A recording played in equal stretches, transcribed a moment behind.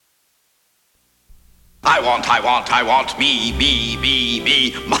I want me,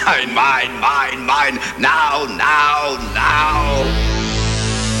 mine, now.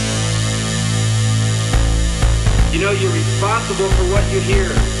 You know you're responsible for what you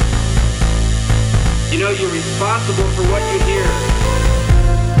hear. You know you're responsible for what you hear.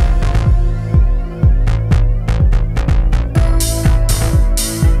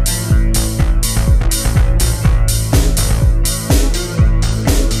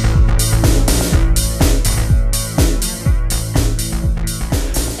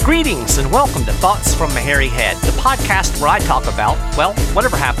 Greetings and welcome to Thoughts from a Hairy Head, the podcast where I talk about, well,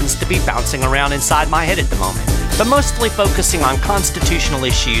 whatever happens to be bouncing around inside my head at the moment, but mostly focusing on constitutional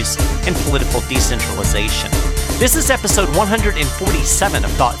issues and political decentralization. This is episode 147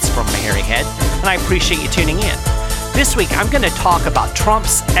 of Thoughts from a Hairy Head, and I appreciate you tuning in. This week I'm going to talk about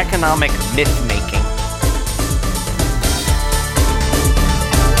Trump's economic myth-making.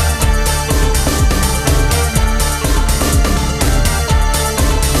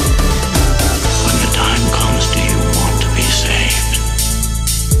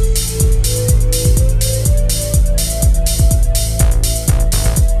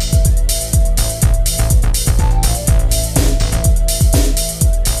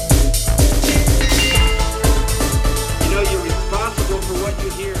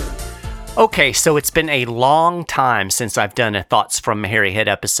 Okay, so it's been a long time since I've done a Thoughts from a Hairy Head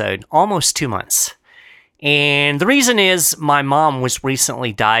episode, almost 2 months. And the reason is my mom was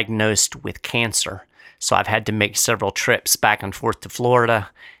recently diagnosed with cancer, so I've had to make several trips back and forth to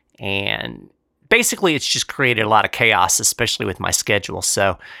Florida, and basically it's just created a lot of chaos, especially with my schedule,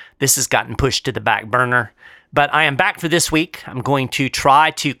 so this has gotten pushed to the back burner. But I am back for this week. I'm going to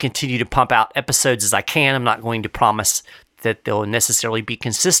try to continue to pump out episodes as I can. I'm not going to promise that they'll necessarily be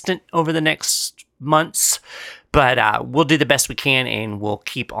consistent over the next months, but we'll do the best we can and we'll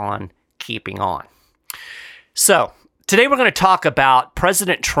keep on keeping on. So today we're going to talk about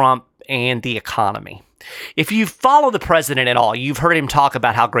President Trump and the economy. If you follow the president at all, you've heard him talk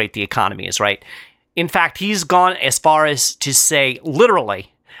about how great the economy is, right? In fact, he's gone as far as to say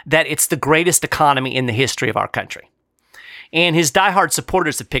literally that it's the greatest economy in the history of our country. And his diehard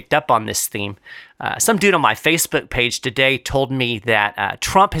supporters have picked up on this theme. Some dude on my Facebook page today told me that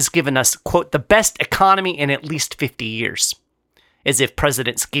Trump has given us, quote, the best economy in at least 50 years, as if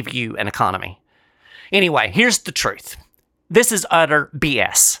presidents give you an economy. Anyway, here's the truth. This is utter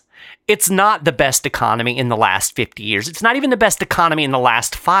BS. It's not the best economy in the last 50 years. It's not even the best economy in the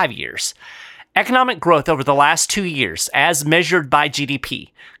last 5 years. Economic growth over the last 2 years, as measured by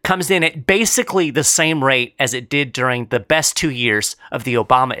GDP, comes in at basically the same rate as it did during the best 2 years of the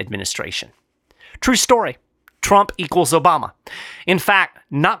Obama administration. True story. Trump equals Obama. In fact,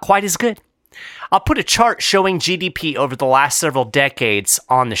 not quite as good. I'll put a chart showing GDP over the last several decades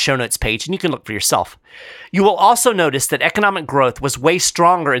on the show notes page, and you can look for yourself. You will also notice that economic growth was way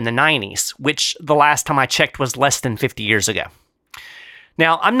stronger in the 90s, which the last time I checked was less than 50 years ago.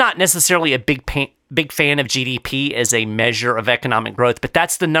 Now, I'm not necessarily a big fan of GDP as a measure of economic growth, but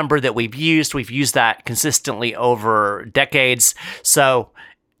that's the number that we've used. We've used that consistently over decades, so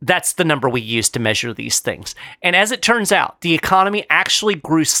that's the number we use to measure these things. And as it turns out, the economy actually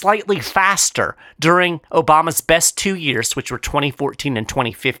grew slightly faster during Obama's best 2 years, which were 2014 and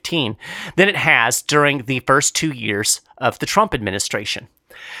 2015, than it has during the first 2 years of the Trump administration.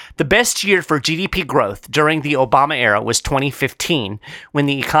 The best year for GDP growth during the Obama era was 2015, when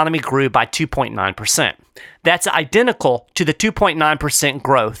the economy grew by 2.9%. That's identical to the 2.9%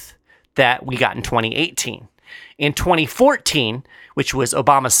 growth that we got in 2018. In 2014, which was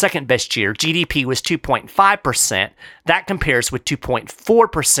Obama's second best year, GDP was 2.5%. That compares with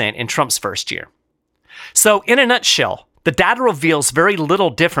 2.4% in Trump's first year. So, in a nutshell, the data reveals very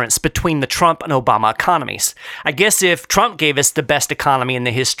little difference between the Trump and Obama economies. I guess if Trump gave us the best economy in the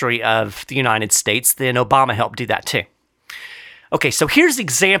history of the United States, then Obama helped do that too. Okay, so here's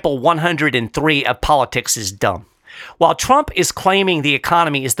example 103 of politics is dumb. While Trump is claiming the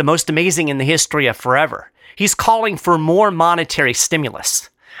economy is the most amazing in the history of forever, he's calling for more monetary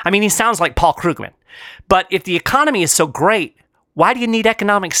stimulus. I mean, he sounds like Paul Krugman. But if the economy is so great, why do you need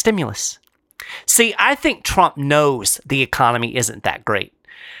economic stimulus? See, I think Trump knows the economy isn't that great.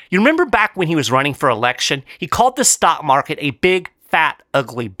 You remember back when he was running for election, he called the stock market a big, fat,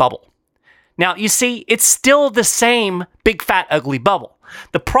 ugly bubble. Now, you see, it's still the same big, fat, ugly bubble.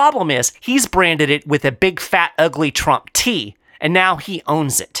 The problem is he's branded it with a big, fat, ugly Trump T, and now he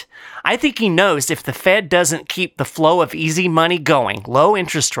owns it. I think he knows if the Fed doesn't keep the flow of easy money going, low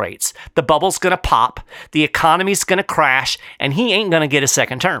interest rates, the bubble's going to pop, the economy's going to crash, and he ain't going to get a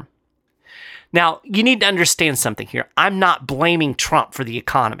second term. Now, you need to understand something here. I'm not blaming Trump for the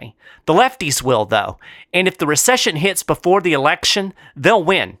economy. The lefties will, though. And if the recession hits before the election, they'll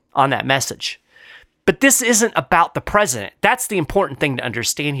win on that message. But this isn't about the president. That's the important thing to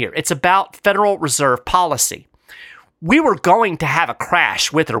understand here. It's about Federal Reserve policy. We were going to have a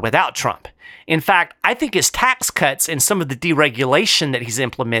crash with or without Trump. In fact, I think his tax cuts and some of the deregulation that he's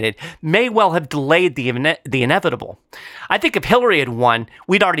implemented may well have delayed the inevitable. I think if Hillary had won,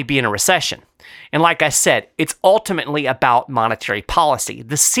 we'd already be in a recession. And like I said, it's ultimately about monetary policy.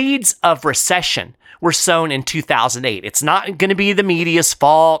 The seeds of recession were sown in 2008. It's not going to be the media's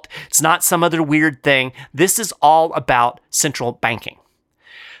fault. It's not some other weird thing. This is all about central banking.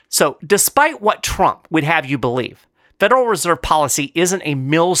 So despite what Trump would have you believe, Federal Reserve policy isn't a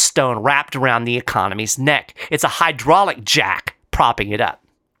millstone wrapped around the economy's neck. It's a hydraulic jack propping it up.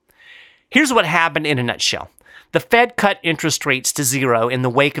 Here's what happened in a nutshell. The Fed cut interest rates to zero in the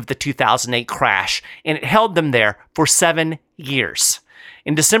wake of the 2008 crash, and it held them there for 7 years.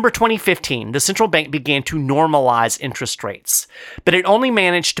 In December 2015, the central bank began to normalize interest rates, but it only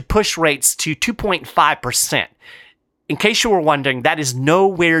managed to push rates to 2.5%. In case you were wondering, that is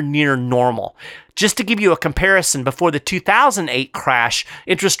nowhere near normal. Just to give you a comparison, before the 2008 crash,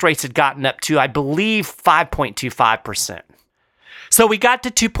 interest rates had gotten up to, I believe, 5.25%. So we got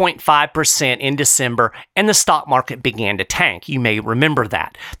to 2.5% in December, and the stock market began to tank. You may remember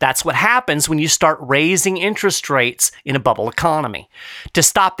that. That's what happens when you start raising interest rates in a bubble economy. To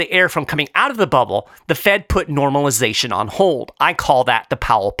stop the air from coming out of the bubble, the Fed put normalization on hold. I call that the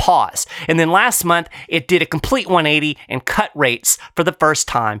Powell pause. And then last month, it did a complete 180 and cut rates for the first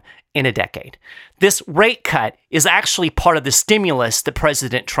time in a decade. This rate cut is actually part of the stimulus that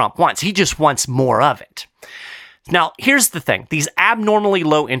President Trump wants. He just wants more of it. Now, here's the thing. These abnormally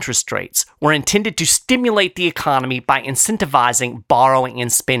low interest rates were intended to stimulate the economy by incentivizing borrowing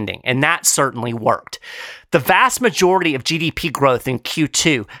and spending, and that certainly worked. The vast majority of GDP growth in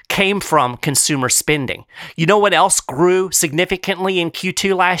Q2 came from consumer spending. You know what else grew significantly in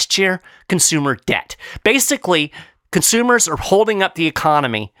Q2 last year? Consumer debt. Basically, consumers are holding up the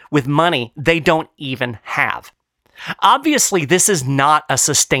economy with money they don't even have. Obviously, this is not a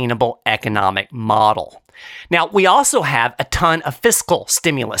sustainable economic model. Now, we also have a ton of fiscal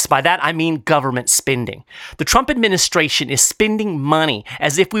stimulus. By that, I mean government spending. The Trump administration is spending money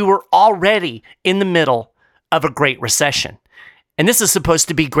as if we were already in the middle of a great recession. And this is supposed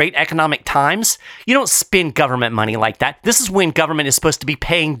to be great economic times. You don't spend government money like that. This is when government is supposed to be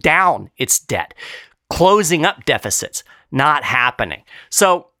paying down its debt, closing up deficits. Not happening.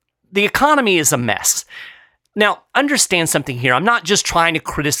 So the economy is a mess. Now, understand something here. I'm not just trying to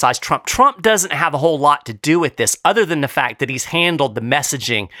criticize Trump. Trump doesn't have a whole lot to do with this other than the fact that he's handled the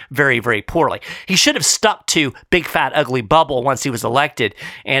messaging very, very poorly. He should have stuck to big, fat, ugly bubble once he was elected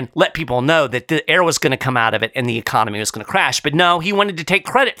and let people know that the air was going to come out of it and the economy was going to crash. But no, he wanted to take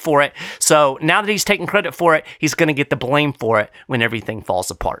credit for it. So now that he's taking credit for it, he's going to get the blame for it when everything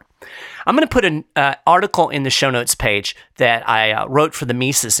falls apart. I'm going to put an article in the show notes page that I wrote for the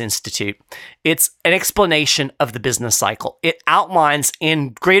Mises Institute. It's an explanation of the business cycle. It outlines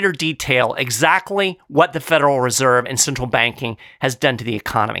in greater detail exactly what the Federal Reserve and central banking has done to the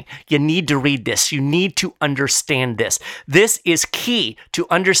economy. You need to read this. You need to understand this. This is key to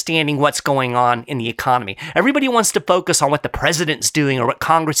understanding what's going on in the economy. Everybody wants to focus on what the president's doing or what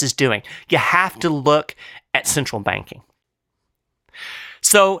Congress is doing. You have to look at central banking.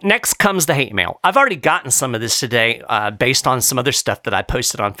 So next comes the hate mail. I've already gotten some of this today based on some other stuff that I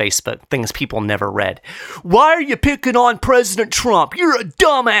posted on Facebook, things people never read. Why are you picking on President Trump? You're a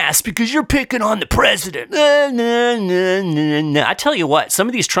dumbass because you're picking on the president. I tell you what, some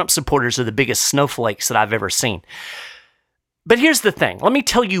of these Trump supporters are the biggest snowflakes that I've ever seen. But here's the thing. Let me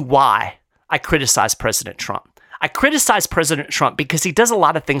tell you why I criticize President Trump. I criticize President Trump because he does a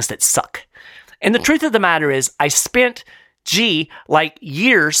lot of things that suck. And the truth of the matter is I spent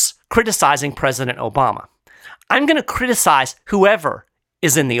years criticizing President Obama. I'm going to criticize whoever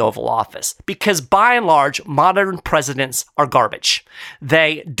is in the Oval Office because by and large, modern presidents are garbage.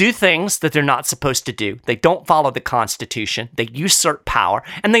 They do things that they're not supposed to do. They don't follow the Constitution. They usurp power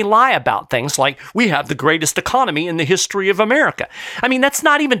and they lie about things like we have the greatest economy in the history of America. I mean, that's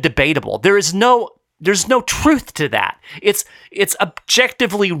not even debatable. There's no truth to that. It's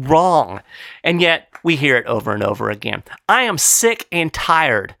objectively wrong. And yet we hear it over and over again. I am sick and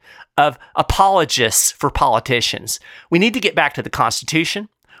tired of apologists for politicians. We need to get back to the Constitution.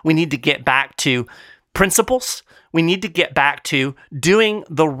 We need to get back to principles. We need to get back to doing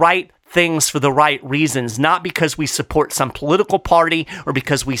the right things for the right reasons, not because we support some political party or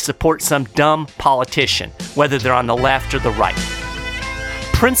because we support some dumb politician, whether they're on the left or the right.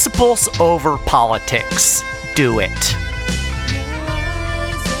 Principles over politics. Do it.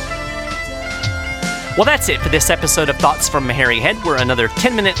 Well, that's it for this episode of Thoughts from Hairy Head. We're another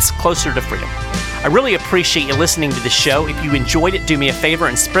 10 minutes closer to freedom. I really appreciate you listening to the show. If you enjoyed it, do me a favor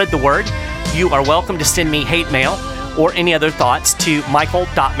and spread the word. You are welcome to send me hate mail or any other thoughts to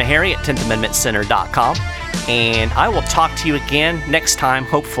michael.maharry@10thamendmentcenter.com. And I will talk to you again next time,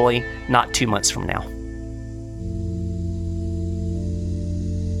 hopefully not 2 months from now.